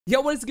Yo,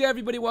 what is good,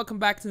 everybody? Welcome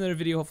back to another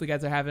video. Hopefully you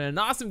guys are having an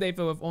awesome day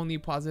filled with only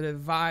positive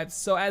vibes.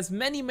 So as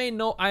many may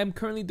know, I am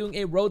currently doing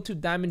a road to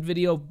diamond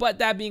video, but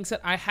that being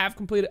said, I have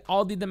completed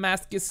all the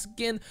Damascus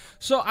skin.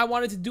 So I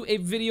wanted to do a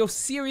video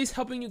series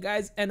helping you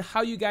guys and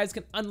how you guys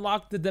can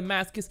unlock the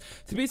Damascus.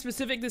 To be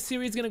specific, this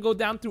series is going to go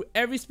down through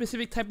every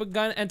specific type of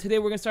gun, and today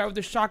we're going to start with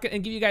the shotgun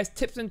and give you guys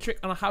tips and tricks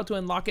on how to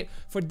unlock it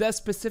for the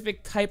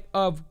specific type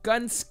of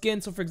gun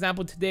skin. So for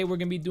example, today we're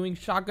going to be doing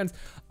shotguns.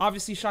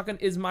 Obviously, shotgun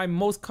is my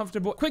most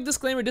comfortable. Quick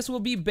disclaimer, this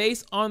will be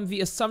based on the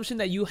assumption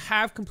that you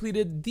have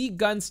completed the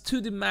guns to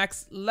the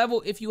max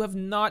level. If you have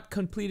not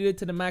completed it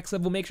to the max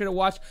level, make sure to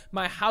watch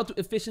my how to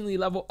efficiently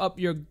level up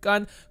your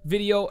gun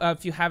video.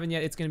 If you haven't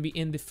yet, it's going to be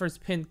in the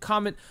first pinned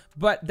comment.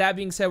 But that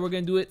being said, we're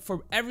going to do it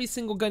for every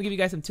single gun, give you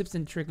guys some tips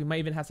and tricks. We might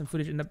even have some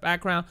footage in the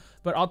background,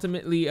 but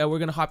ultimately we're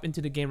going to hop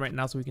into the game right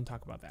now so we can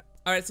talk about that.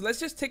 All right, so let's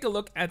just take a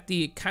look at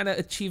the kind of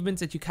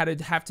achievements that you kind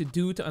of have to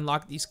do to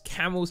unlock these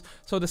camos.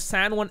 So the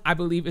sand one, I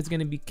believe, is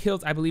going to be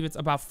kills. I believe it's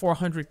about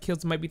 400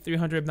 kills, might be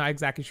 300. I'm not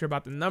exactly sure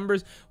about the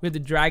numbers. We have the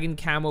dragon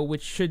camo,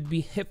 which should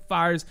be hip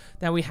fires.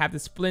 Then we have the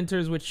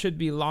splinters, which should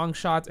be long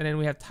shots, and then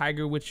we have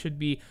tiger, which should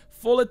be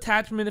full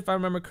attachment if I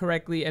remember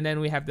correctly, and then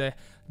we have the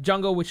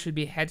jungle, which should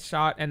be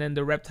headshot, and then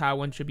the reptile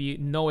one should be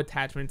no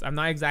attachments. I'm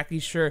not exactly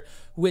sure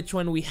which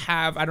one we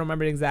have. I don't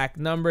remember the exact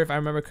number. If I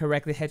remember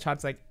correctly,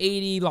 headshot's like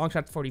 80, long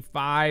shot's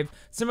 45,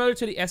 similar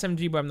to the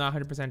SMG, but I'm not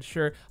 100%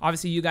 sure.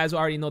 Obviously, you guys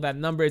already know that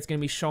number. It's going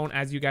to be shown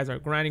as you guys are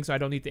grinding, so I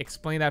don't need to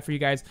explain that for you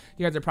guys.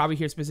 You guys are probably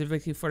here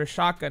specifically for the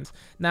shotguns.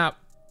 Now,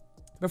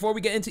 before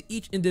we get into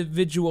each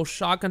individual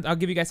shotgun, I'll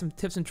give you guys some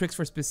tips and tricks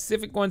for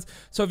specific ones.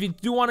 So if you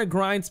do want to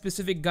grind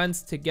specific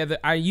guns together,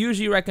 I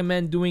usually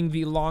recommend doing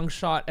the long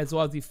shot as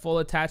well as the full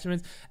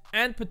attachments.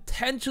 And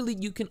potentially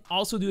you can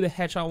also do the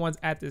headshot ones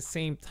at the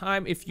same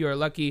time if you're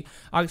lucky.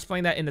 I'll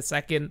explain that in a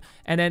second.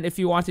 And then if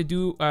you want to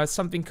do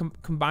something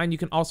combined, you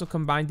can also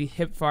combine the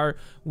hip fire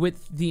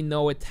with the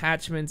no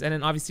attachments. And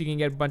then obviously you can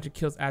get a bunch of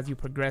kills as you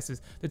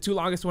progresses. The two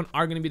longest ones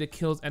are going to be the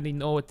kills and the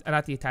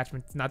not the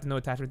attachments, not the no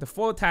attachment, the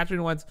full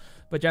attachment ones.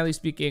 But generally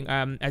speaking,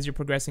 as you're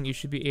progressing, you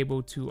should be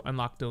able to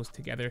unlock those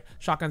together.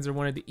 Shotguns are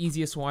one of the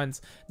easiest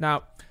ones.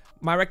 Now,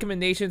 my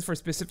recommendations for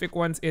specific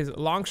ones is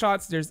long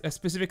shots. There's a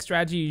specific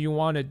strategy you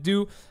want to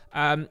do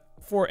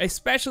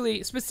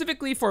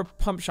specifically for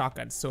pump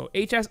shotguns. So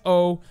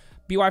HSO,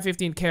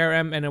 BY15,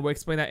 KRM, and we'll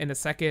explain that in a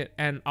second.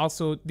 And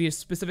also the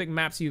specific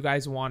maps you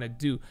guys want to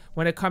do.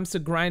 When it comes to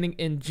grinding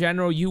in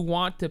general, you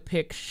want to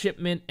pick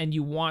shipment and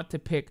you want to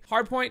pick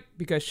hardpoint,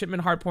 because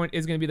shipment hardpoint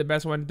is going to be the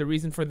best one. The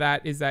reason for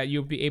that is that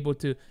you'll be able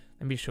to,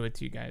 let me show it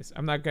to you guys.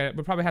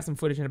 We'll probably have some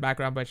footage in the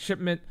background, but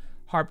shipment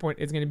hardpoint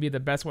is going to be the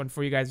best one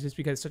for you guys just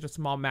because it's such a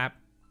small map.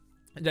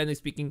 And generally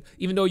speaking,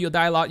 even though you'll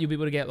die a lot, you'll be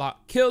able to get a lot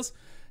of kills,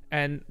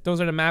 and those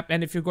are the map.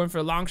 And if you're going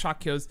for long shot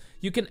kills,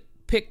 you can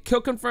pick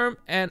kill confirm,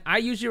 and I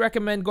usually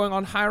recommend going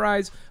on high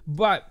rise,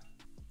 but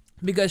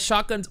because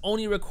shotguns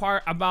only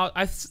require about,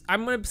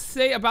 I'm going to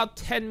say about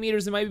 10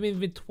 meters, it might be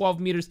even 12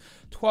 meters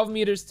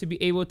to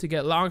be able to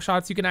get long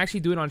shots. You can actually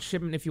do it on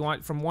shipment if you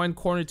want, from one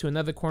corner to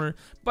another corner,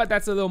 but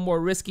that's a little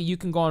more risky. You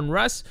can go on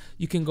rust,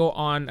 you can go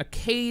on a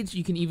cage,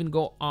 you can even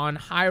go on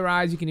high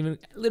rise, you can even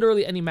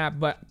literally any map.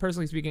 But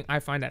personally speaking, I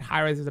find that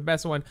high rise is the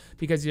best one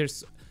because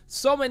there's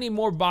so many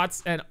more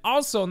bots, and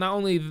also not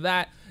only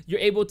that, you're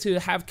able to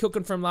have kill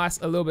confirm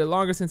last a little bit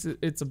longer since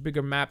it's a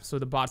bigger map, so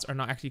the bots are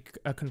not actually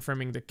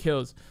confirming the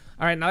kills.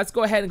 All right, now let's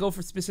go ahead and go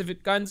for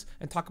specific guns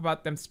and talk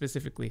about them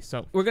specifically.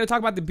 So we're going to talk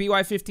about the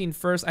BY15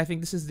 first. I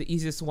think this is the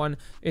easiest one.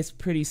 It's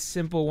pretty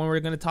simple. When we're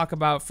going to talk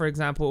about, for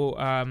example,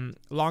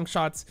 long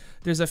shots,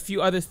 there's a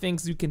few other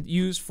things you can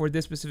use for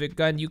this specific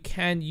gun. You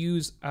can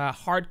use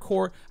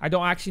hardcore. I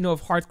don't actually know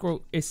if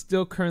hardcore is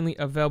still currently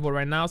available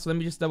right now, so let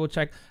me just double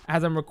check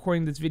as I'm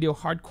recording this video.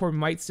 Hardcore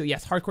might still,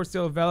 yes, hardcore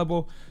still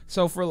available.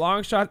 So for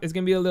long shot, it's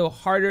going to be a little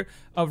harder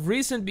of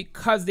recent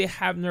because they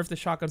have nerfed the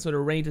shotgun, so the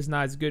range is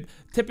not as good.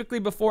 Typically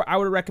before, I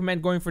would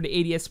recommend going for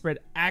the ADS spread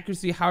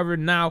accuracy. However,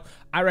 now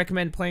I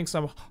recommend playing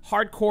some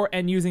hardcore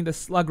and using the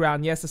slug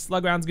round. Yes, the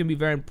slug round is going to be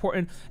very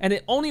important, and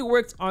it only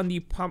works on the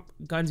pump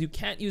guns. You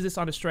can't use this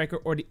on the striker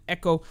or the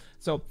echo.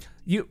 So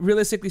you,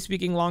 realistically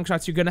speaking, long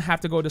shots, you're going to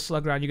have to go to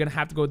slug round. You're going to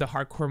have to go to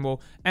hardcore mode.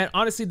 And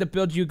honestly, the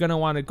build you're going to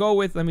want to go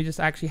with, let me just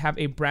actually have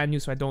a brand new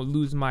so I don't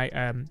lose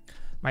my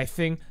my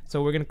thing.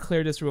 So we're going to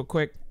clear this real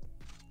quick.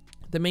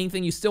 The main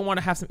thing, you still want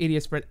to have some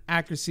ADS spread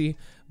accuracy,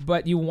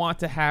 but you want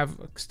to have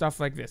stuff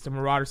like this, the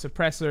Marauder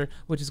Suppressor,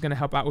 which is going to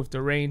help out with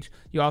the range.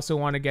 You also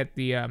want to get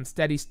the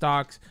steady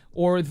stocks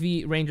or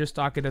the Ranger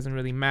stock. It doesn't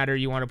really matter.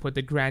 You want to put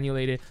the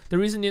granulated. The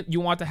reason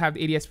you want to have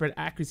the ADS spread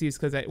accuracy is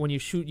because when you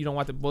shoot, you don't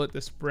want the bullet to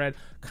spread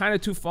kind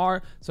of too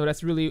far. So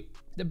that's really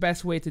the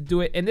best way to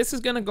do it. And this is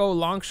going to go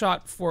long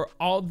shot for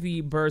all the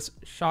burst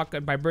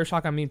shotgun. By burst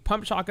shotgun, I mean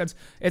pump shotguns.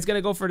 It's going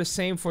to go for the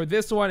same for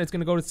this one. It's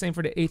going to go the same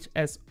for the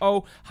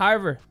HSO.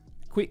 However,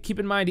 keep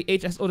in mind, the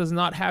HSO does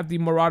not have the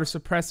Marauder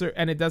Suppressor,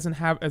 and it doesn't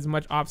have as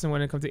much option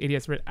when it comes to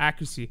ADS spread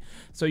accuracy.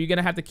 So you're going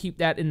to have to keep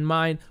that in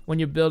mind when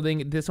you're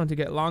building this one to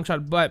get long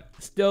shot. But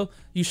still,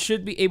 you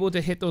should be able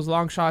to hit those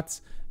long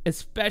shots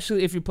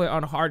especially if you play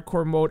on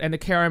hardcore mode, and the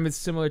KRM is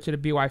similar to the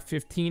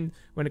BY-15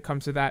 when it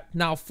comes to that.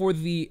 Now for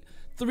the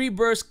 3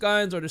 burst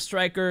guns or the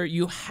striker,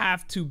 you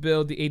have to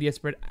build the ADS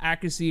spread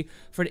accuracy.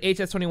 For the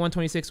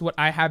HS2126, what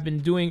I have been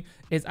doing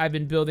is I've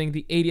been building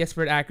the ADS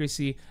spread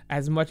accuracy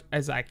as much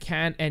as I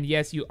can. And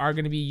yes, you are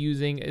going to be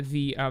using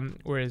the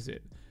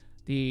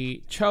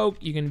the choke.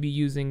 You're going to be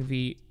using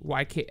the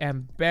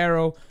YKM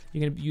barrel.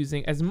 You're going to be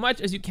using as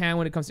much as you can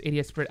when it comes to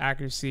ADS spread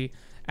accuracy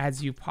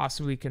as you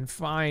possibly can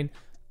find.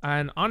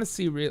 And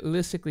honestly,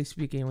 realistically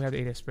speaking, we have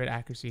the ADS spread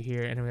accuracy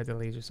here, and then we have the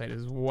laser sight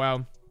as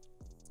well.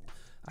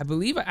 I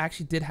believe I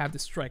actually did have the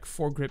strike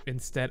foregrip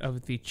instead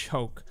of the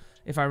choke,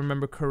 if I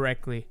remember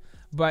correctly.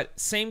 But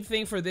same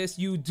thing for this.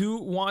 You do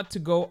want to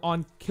go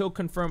on kill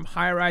confirm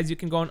high rise. You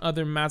can go on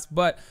other maps,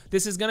 but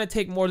this is going to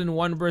take more than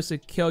 1 burst to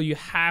kill. You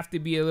have to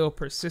be a little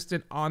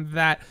persistent on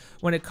that.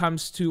 When it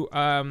comes to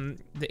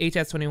the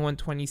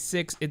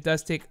HS2126, it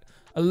does take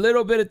a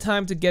little bit of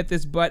time to get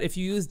this, but if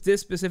you use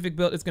this specific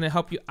build, it's going to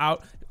help you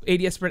out.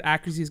 ADS spread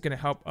accuracy is going to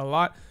help a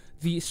lot.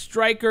 The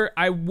striker,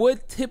 I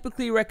would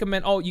typically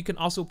recommend, oh, you can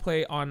also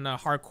play on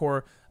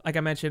hardcore. Like I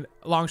mentioned,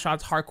 long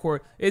shots, hardcore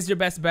is your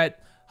best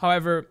bet.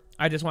 However,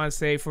 I just want to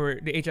say for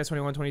the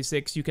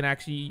HS2126, you can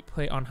actually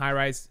play on high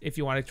rise if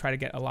you want to try to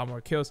get a lot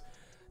more kills.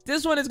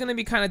 This one is going to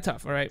be kind of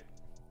tough, all right?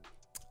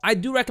 I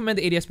do recommend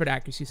the ADS spread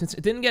accuracy. Since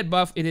it didn't get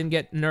buffed, it didn't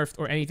get nerfed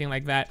or anything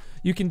like that,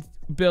 you can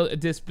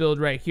build this build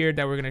right here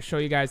that we're going to show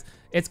you guys.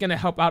 It's going to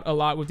help out a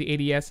lot with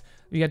the ADS.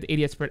 We got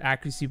the ADS spread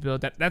accuracy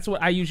build. That's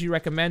what I usually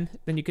recommend.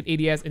 Then you can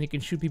ADS and you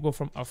can shoot people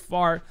from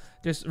afar.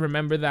 Just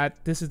remember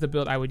that this is the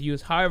build I would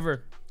use.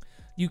 However,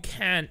 you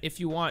can,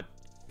 if you want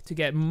to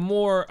get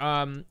more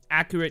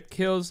accurate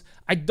kills.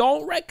 I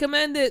don't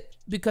recommend it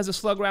because the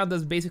slug round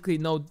does basically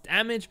no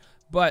damage,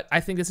 but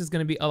I think this is going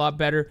to be a lot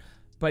better.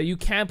 But you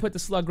can put the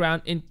slug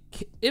round in.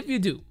 If you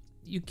do,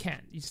 you can.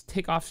 You just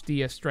take off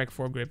the strike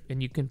foregrip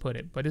and you can put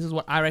it. But this is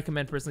what I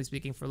recommend, personally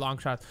speaking, for long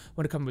shots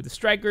when it comes with the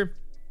striker.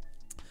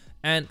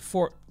 And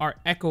for our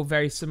echo,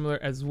 very similar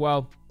as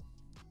well.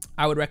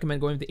 I would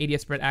recommend going with the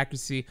ADS spread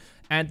accuracy.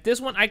 And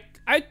this one,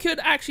 I could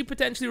actually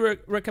potentially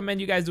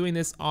recommend you guys doing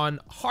this on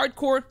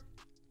hardcore,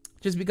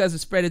 just because the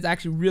spread is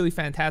actually really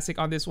fantastic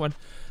on this one.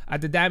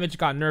 The damage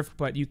got nerfed,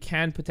 but you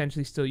can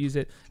potentially still use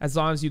it as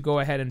long as you go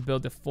ahead and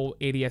build the full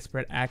ADS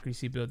spread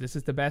accuracy build. This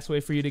is the best way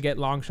for you to get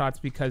long shots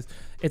because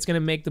it's going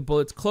to make the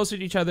bullets closer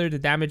to each other. The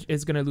damage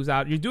is going to lose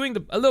out. You're doing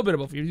a little bit of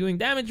both. You're doing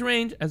damage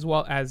range as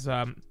well as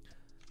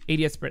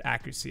ADS spread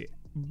accuracy.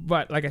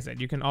 But like I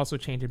said, you can also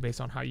change it based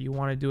on how you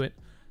want to do it.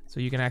 So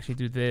you can actually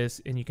do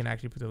this and you can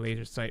actually put the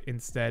laser sight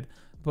instead.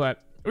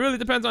 But it really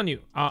depends on you.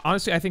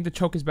 Honestly, I think the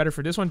choke is better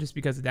for this one just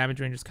because the damage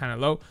range is kind of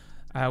low.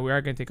 We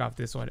are going to take off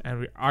this one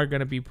and we are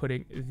going to be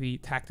putting the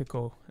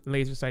tactical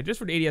laser sight just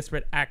for the ADS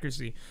spread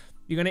accuracy.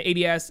 You're going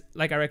to ADS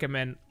like I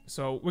recommend.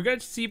 So we're going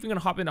to see if we're going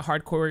to hop into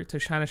hardcore to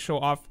kind of show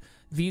off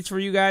these for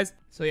you guys.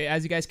 So yeah,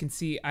 as you guys can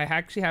see, I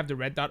actually have the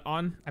red dot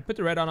on. I put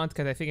the red dot on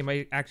because I think it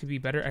might actually be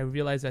better. I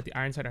realize that the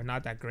iron sight are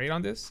not that great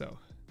on this, so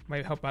it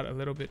might help out a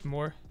little bit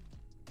more.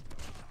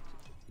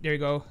 There we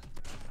go.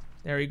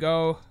 There we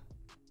go.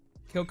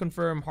 Kill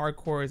confirm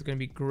hardcore is going to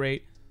be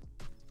great.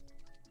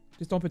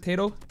 Just don't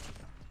potato.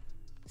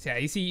 So yeah,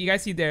 you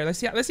guys see there. Let's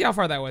see how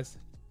far that was.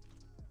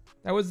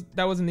 That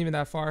wasn't even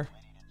that far.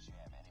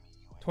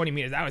 20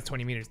 meters. That was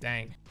 20 meters.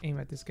 Dang. Aim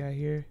at this guy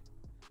here.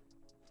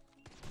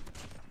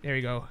 There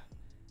we go.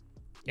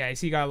 Yeah, you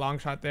see you got a long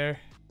shot there.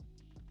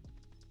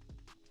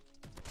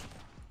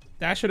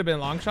 That should have been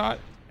a long shot,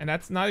 and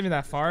that's not even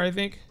that far, I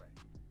think.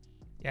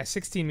 Yeah,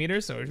 16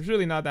 meters, so it's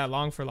really not that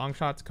long for long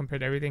shots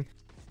compared to everything.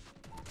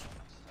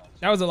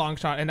 That was a long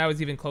shot, and that was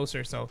even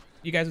closer, so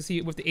you guys will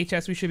see with the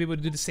HS, we should be able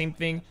to do the same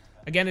thing.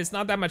 Again, it's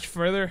not that much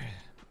further.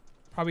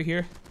 Probably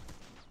here.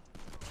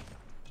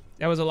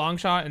 That was a long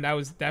shot, and that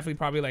was definitely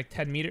probably like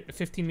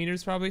 15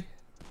 meters probably.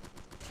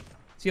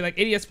 See, like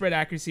ADS spread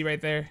accuracy right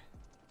there.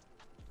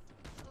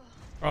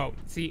 Oh,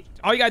 see,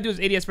 all you gotta do is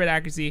ADS spread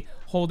accuracy,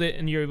 hold it,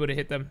 and you're able to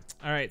hit them.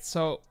 All right,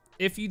 so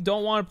if you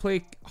don't want to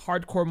play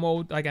hardcore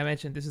mode, like I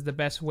mentioned, this is the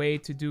best way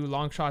to do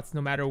long shots no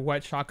matter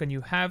what shotgun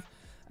you have.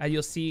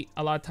 You'll see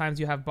a lot of times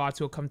you have bots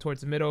who will come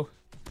towards the middle,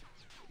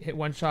 hit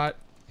one shot,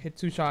 hit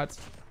two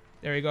shots.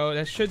 There we go.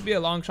 That should be a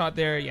long shot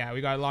there. Yeah,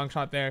 we got a long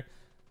shot there.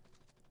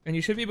 And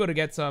you should be able to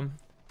get some.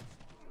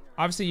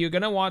 Obviously, you're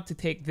going to want to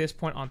take this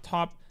point on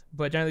top,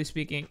 but generally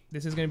speaking,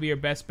 this is going to be your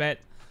best bet.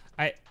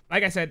 Like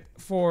I said,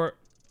 for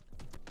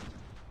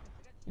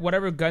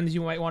whatever guns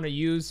you might want to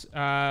use,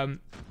 I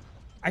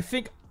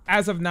think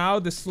as of now,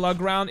 the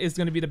slug round is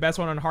going to be the best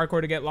one on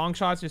hardcore to get long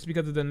shots just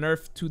because of the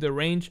nerf to the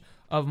range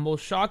of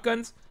most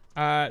shotguns.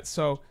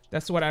 So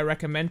that's what I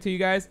recommend to you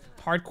guys.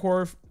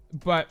 Hardcore,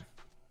 but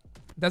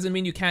doesn't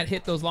mean you can't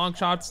hit those long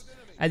shots.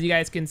 As you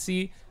guys can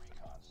see,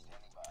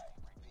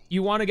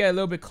 you want to get a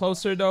little bit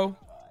closer though.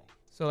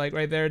 So like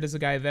right there, there's a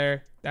guy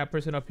there. That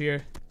person up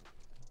here.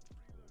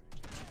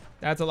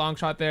 That's a long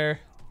shot there.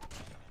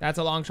 That's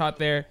a long shot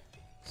there.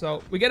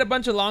 So we get a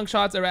bunch of long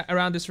shots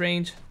around this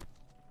range.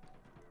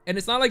 And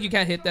it's not like you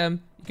can't hit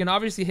them. You can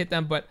obviously hit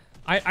them, but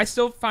I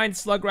still find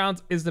slug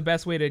rounds is the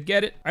best way to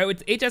get it. All right,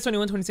 with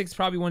HS2126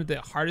 probably one of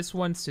the hardest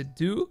ones to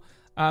do,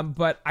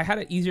 but I had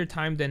an easier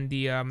time than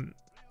the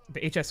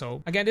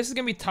HSO. Again, this is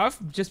gonna be tough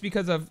just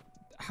because of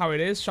how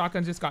it is.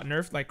 Shotguns just got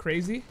nerfed like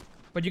crazy,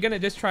 but you're gonna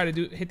just try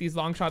to hit these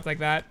long shots like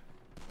that.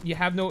 You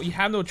have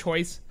no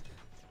choice.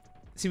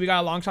 See, we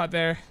got a long shot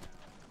there.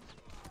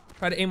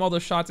 Try to aim all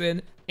those shots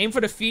in. Aim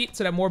for the feet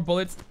so that more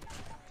bullets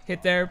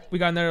hit there. We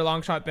got another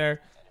long shot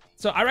there.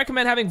 So I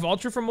recommend having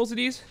Vulture for most of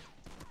these.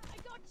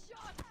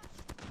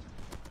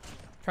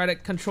 Try to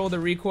control the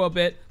recoil a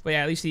bit. But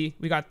yeah, at least see,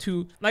 we got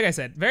two. Like I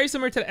said, very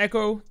similar to the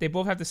Echo. They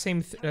both have the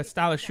same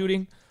style of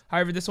shooting.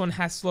 However, this one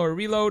has slower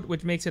reload,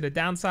 which makes it a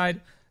downside.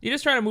 You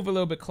just try to move a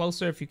little bit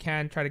closer if you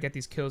can. Try to get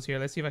these kills here.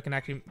 Let's see if I can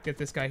actually get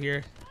this guy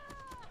here.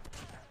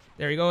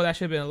 There we go. That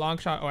should have been a long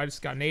shot. Oh, I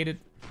just got naded.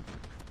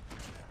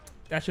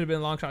 That should have been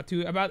a long shot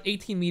too. About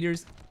 18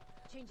 meters.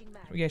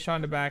 We get shot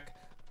in the back.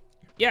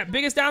 Yeah,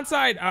 biggest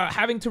downside,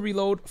 having to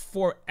reload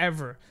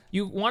forever.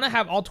 You want to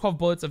have all 12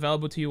 bullets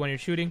available to you when you're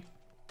shooting.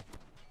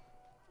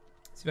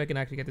 See if I can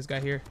actually get this guy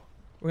here.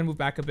 We're gonna move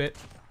back a bit.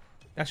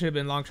 That should have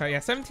been a long shot. Yeah,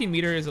 17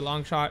 meter is a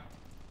long shot.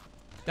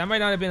 That might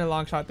not have been a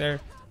long shot there.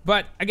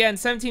 But again,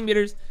 17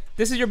 meters.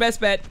 This is your best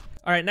bet.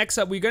 All right, next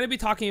up, we're going to be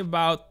talking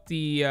about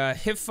the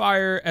hip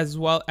fire as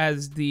well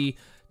as the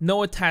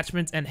no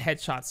attachments and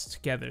headshots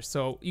together.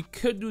 So you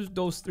could do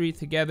those three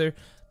together.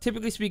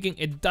 Typically speaking,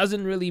 it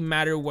doesn't really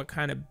matter what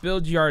kind of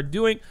build you are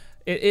doing.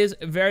 It is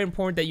very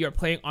important that you are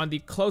playing on the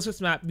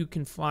closest map you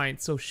can find.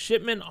 So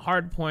Shipment,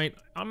 Hardpoint.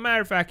 As a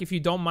matter of fact, if you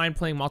don't mind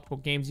playing multiple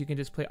games, you can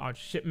just play on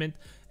Shipment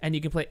and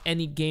you can play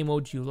any game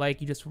mode you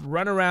like. You just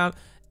run around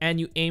and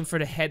you aim for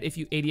the head if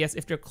you ADS.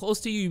 If they're close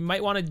to you, you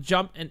might want to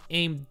jump and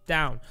aim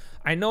down.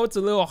 I know it's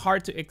a little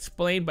hard to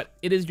explain, but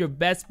it is your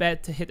best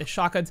bet to hit the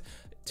shotguns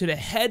to the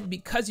head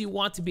because you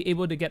want to be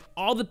able to get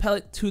all the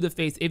pellet to the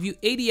face. If you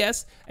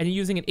ADS and you're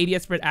using an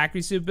ADS spread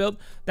accuracy build,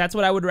 that's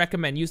what I would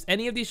recommend. Use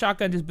any of these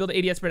shotguns, just build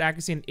ADS spread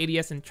accuracy and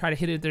ADS and try to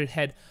hit it to the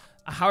head.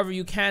 However,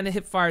 you can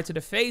hip fire to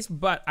the face,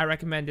 but I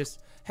recommend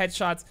just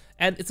headshots.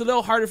 And it's a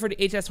little harder for the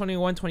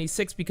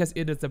HS2126 because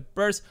it is a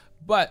burst,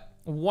 but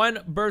one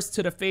burst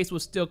to the face will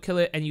still kill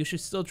it, and you should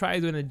still try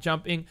doing the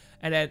jumping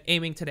and then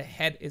aiming to the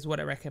head is what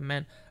I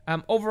recommend.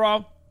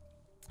 Overall,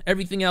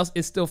 everything else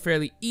is still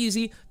fairly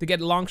easy to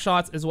get. Long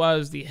shots as well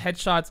as the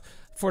headshots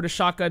for the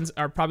shotguns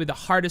are probably the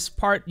hardest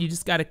part. You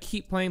just got to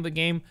keep playing the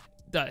game.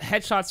 The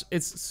headshots,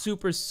 it's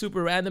super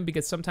random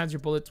because sometimes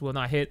your bullets will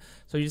not hit.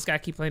 So you just got to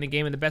keep playing the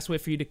game. And the best way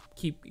for you to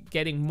keep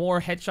getting more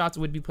headshots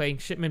would be playing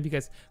Shipment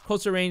because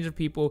closer range of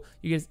people,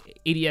 you get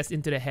ADS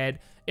into the head.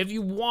 If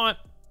you want,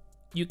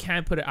 you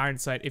can put an iron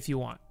sight if you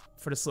want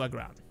for the slug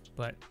round.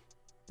 But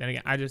then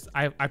again,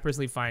 I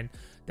personally find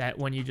that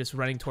when you're just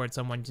running towards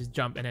someone, just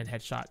jump and then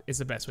headshot is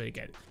the best way to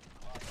get it.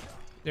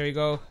 There you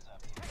go.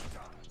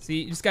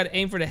 See, you just got to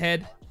aim for the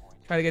head.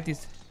 Try to get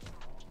these.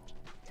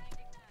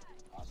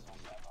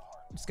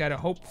 Just got to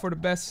hope for the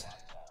best.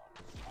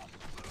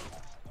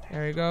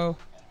 There you go.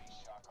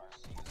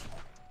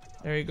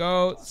 There you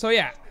go. So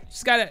yeah,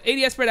 just got to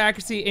ADS spread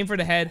accuracy, aim for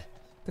the head.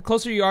 The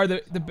closer you are,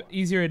 the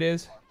easier it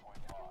is.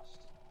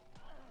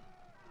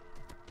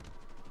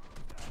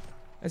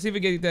 Let's see if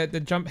we get the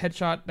jump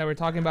headshot that we're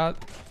talking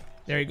about.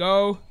 There you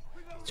go.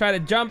 Try to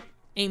jump,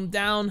 aim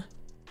down.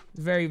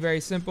 Very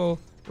simple.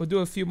 We'll do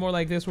a few more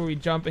like this where we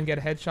jump and get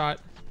a headshot.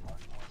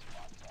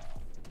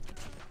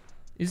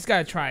 You just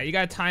gotta try it. You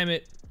gotta time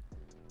it.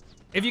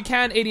 If you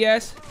can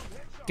ADS,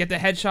 get the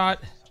headshot,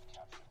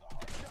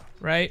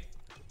 right?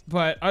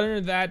 But other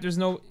than that, there's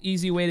no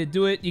easy way to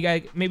do it. You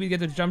gotta maybe get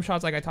the jump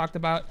shots like I talked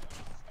about.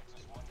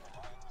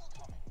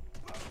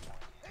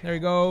 There you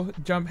go.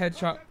 Jump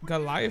headshot.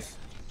 Got life.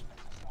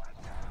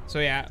 So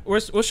yeah, we'll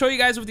show you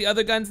guys with the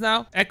other guns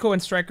now. Echo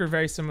and Striker are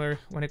very similar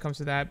when it comes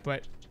to that,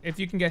 but if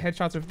you can get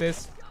headshots with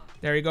this,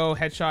 there you go,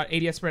 headshot.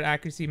 ADS spread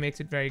accuracy makes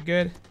it very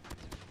good.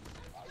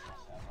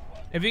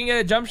 If you can get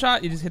a jump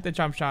shot, you just hit the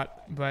jump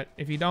shot, but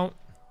if you don't,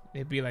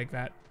 it'd be like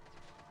that.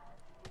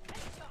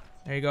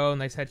 There you go,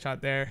 nice headshot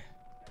there.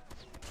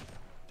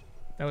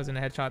 That wasn't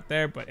a headshot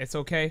there, but it's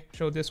okay.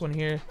 Show this one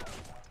here.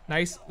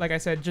 Nice, like I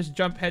said, just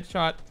jump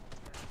headshot,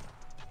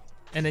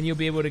 and then you'll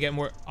be able to get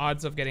more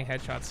odds of getting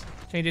headshots.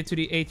 Change it to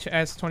the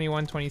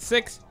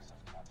HS2126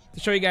 to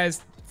show you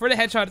guys for the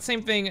headshot.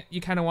 Same thing you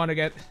kind of want to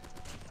get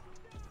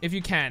if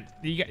you can.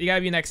 You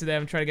gotta be next to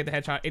them. Try to get the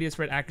headshot. ADS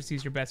spread accuracy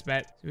is your best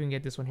bet. So we can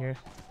get this one here.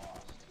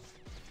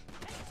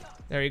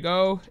 There you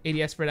go.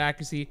 ADS spread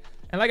accuracy.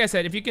 And like I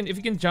said, if you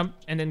can jump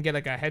and then get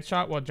like a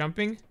headshot while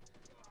jumping,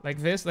 like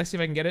this. Let's see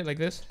if I can get it like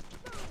this.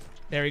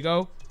 There we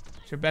go.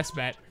 It's your best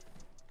bet.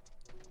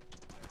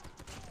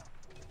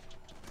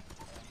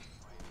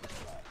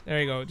 There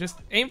you go. Just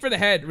aim for the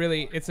head,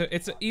 really. It's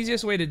the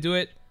easiest way to do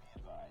it.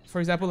 For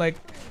example, like,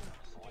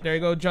 there you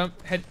go, jump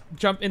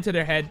into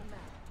their head.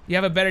 You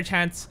have a better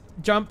chance.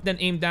 Jump, then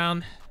aim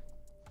down.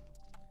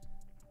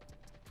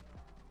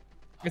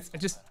 It's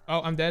just,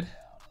 oh, I'm dead.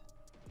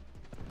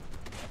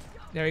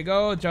 There you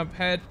go, jump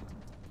head.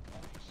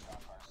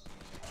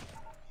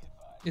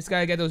 Just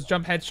gotta get those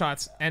jump head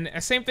shots. And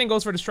same thing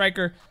goes for the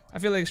Striker. I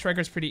feel like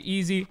striker's pretty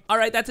easy. All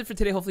right, that's it for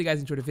today. Hopefully you guys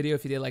enjoyed the video.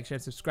 If you did, like, share,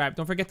 and subscribe.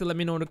 Don't forget to let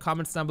me know in the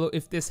comments down below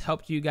if this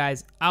helped you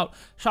guys out.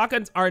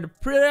 Shotguns are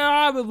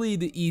probably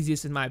the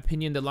easiest in my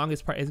opinion. The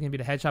longest part is gonna be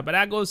the headshot, but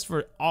that goes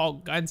for all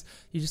guns.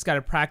 You just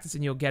gotta practice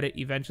and you'll get it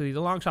eventually.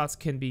 The long shots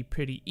can be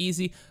pretty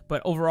easy,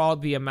 but overall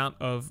the amount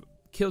of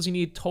kills you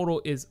need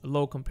total is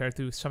low compared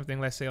to something,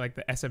 let's say, like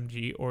the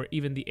SMG or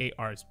even the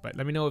ARs. But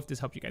let me know if this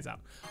helped you guys out.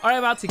 All right,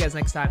 I'm out. See you guys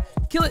next time.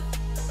 Kill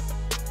it.